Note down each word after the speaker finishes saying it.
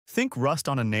Think rust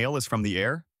on a nail is from the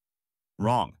air?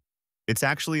 Wrong. It's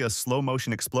actually a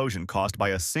slow-motion explosion caused by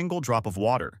a single drop of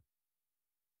water.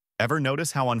 Ever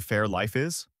notice how unfair life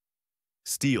is?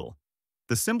 Steel,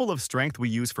 the symbol of strength we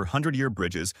use for 100-year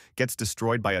bridges, gets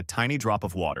destroyed by a tiny drop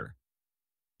of water.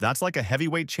 That's like a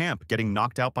heavyweight champ getting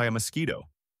knocked out by a mosquito.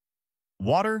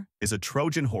 Water is a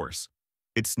Trojan horse.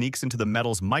 It sneaks into the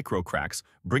metal's microcracks,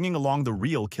 bringing along the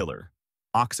real killer,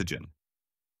 oxygen.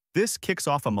 This kicks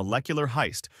off a molecular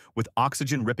heist, with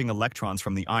oxygen ripping electrons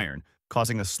from the iron,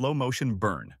 causing a slow-motion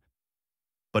burn.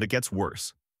 But it gets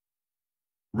worse.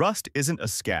 Rust isn't a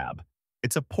scab.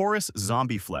 It's a porous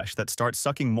zombie flesh that starts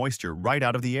sucking moisture right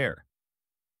out of the air.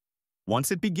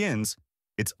 Once it begins,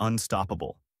 it's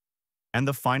unstoppable. And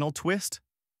the final twist?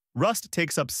 Rust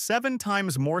takes up 7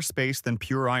 times more space than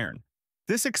pure iron.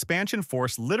 This expansion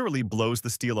force literally blows the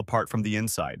steel apart from the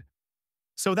inside.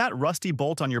 So that rusty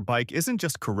bolt on your bike isn't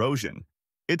just corrosion.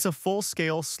 It's a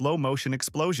full-scale, slow-motion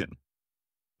explosion.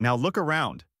 Now look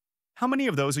around. How many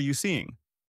of those are you seeing?